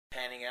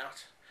panning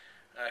out.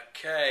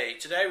 Okay,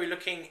 today we're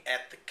looking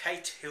at the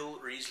Kate Hill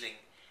Riesling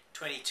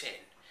 2010.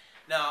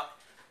 Now,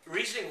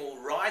 Riesling or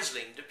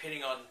Riesling,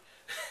 depending on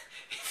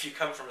if you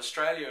come from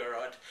Australia or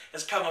not,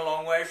 has come a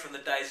long way from the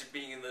days of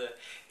being in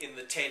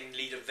the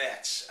 10-litre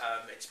vats.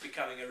 It's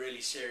becoming a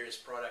really serious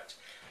product,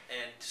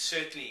 and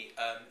certainly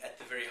at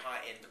the very high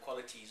end, the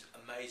quality is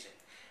amazing.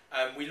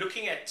 We're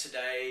looking at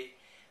today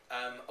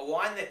a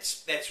wine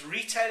that's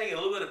retailing a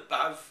little bit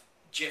above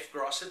Jeff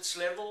Grossett's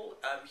level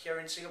here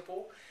in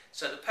Singapore.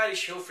 So the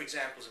Polish Hill, for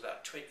example, is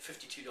about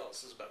 $52.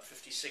 It's about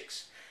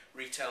 $56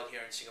 retail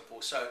here in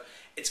Singapore. So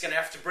it's going to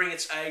have to bring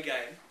its A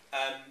game.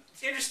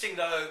 It's interesting,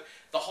 though,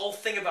 the whole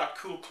thing about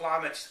cool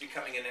climate is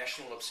becoming a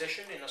national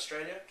obsession in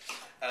Australia.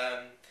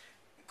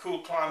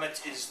 Cool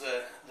climate is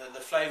the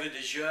flavour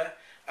du jour.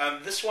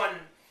 This one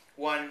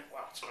won,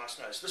 wow, it's a nice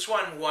nose. This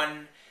one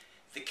won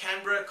the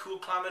Canberra Cool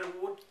Climate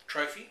Award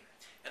trophy,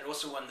 and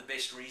also won the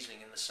best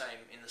Riesling in the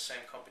same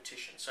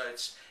competition. So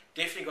it's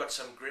definitely got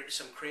some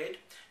cred.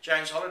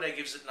 James Holiday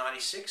gives it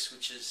 96,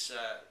 which is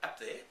up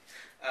there.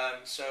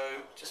 So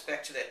just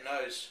back to that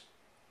nose.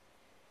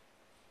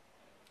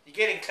 You're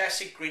getting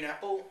classic green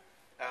apple,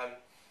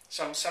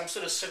 some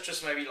sort of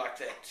citrus, maybe like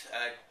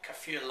that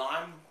kaffir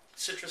lime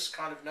citrus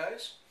kind of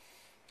nose.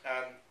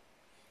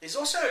 There's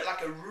also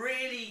like a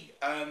really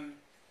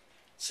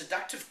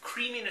seductive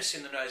creaminess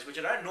in the nose, which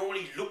I don't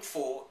normally look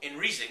for in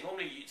Riesling.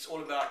 Normally it's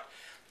all about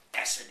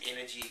acid,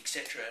 energy,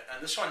 etc.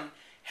 And this one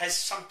has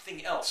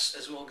something else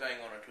as well going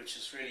on it, which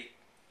is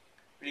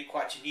really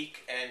quite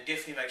unique and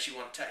definitely makes you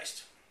want to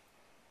taste.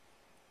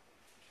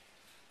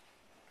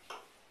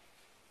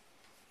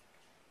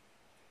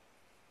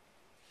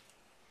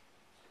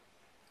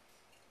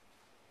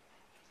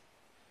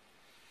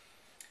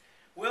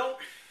 Well,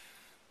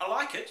 I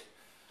like it.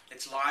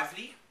 It's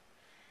lively.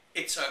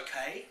 It's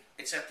okay.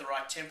 It's at the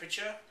right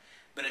temperature,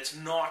 but it's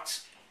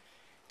not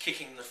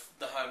kicking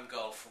the home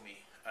goal for me.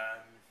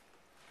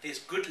 There's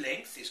good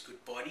length, there's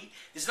good body.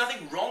 There's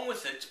nothing wrong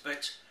with it,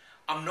 but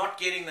I'm not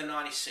getting the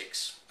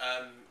 96,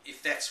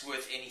 if that's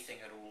worth anything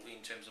at all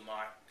in terms of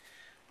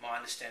my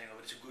understanding of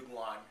it. It's a good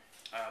wine.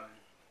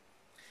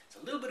 It's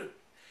a little bit of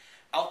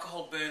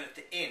alcohol burn at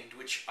the end,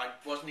 which I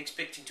wasn't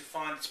expecting to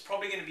find. It's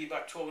probably going to be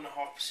about 12.5%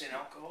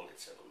 alcohol.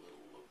 Let's have a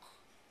little look.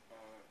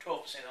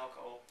 12%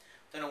 alcohol.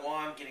 Don't know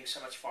why I'm getting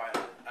so much fire.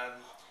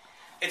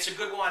 It's a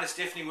good wine. It's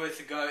definitely worth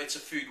a go. It's a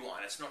food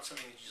wine. It's not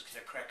something that you're just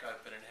going to crack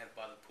open and have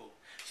by the pool.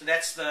 So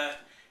that's the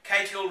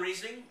Kate Hill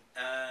Riesling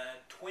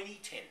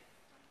 2010.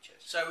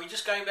 So we're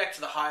just going back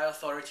to the higher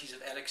authorities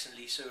of Alex and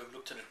Lisa who have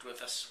looked at it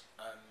with us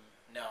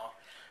now.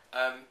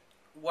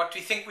 What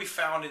we think we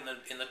found in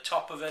the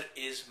top of it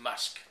is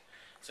musk.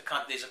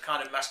 There's a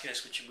kind of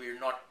muskiness which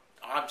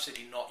I'm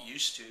certainly not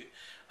used to.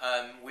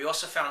 We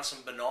also found some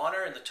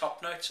banana in the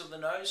top notes of the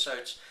nose. So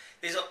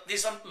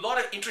there's a lot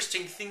of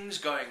interesting things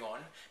going on,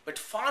 but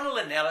final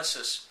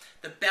analysis,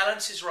 the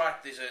balance is right.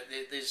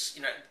 There's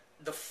you know,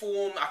 the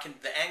form,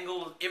 the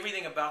angle,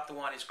 everything about the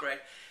wine is great,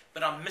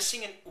 but I'm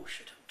missing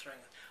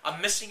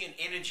I'm missing an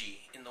energy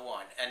in the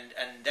wine,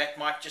 and that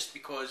might just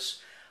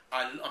because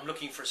I'm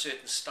looking for a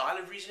certain style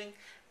of Riesling,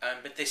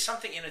 but there's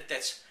something in it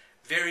that's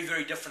very,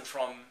 very different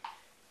from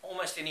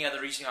almost any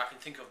other Riesling I can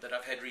think of that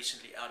I've had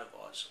recently out of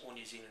Oz or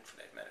New Zealand for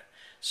that matter.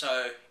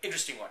 So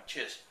interesting one.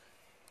 Cheers.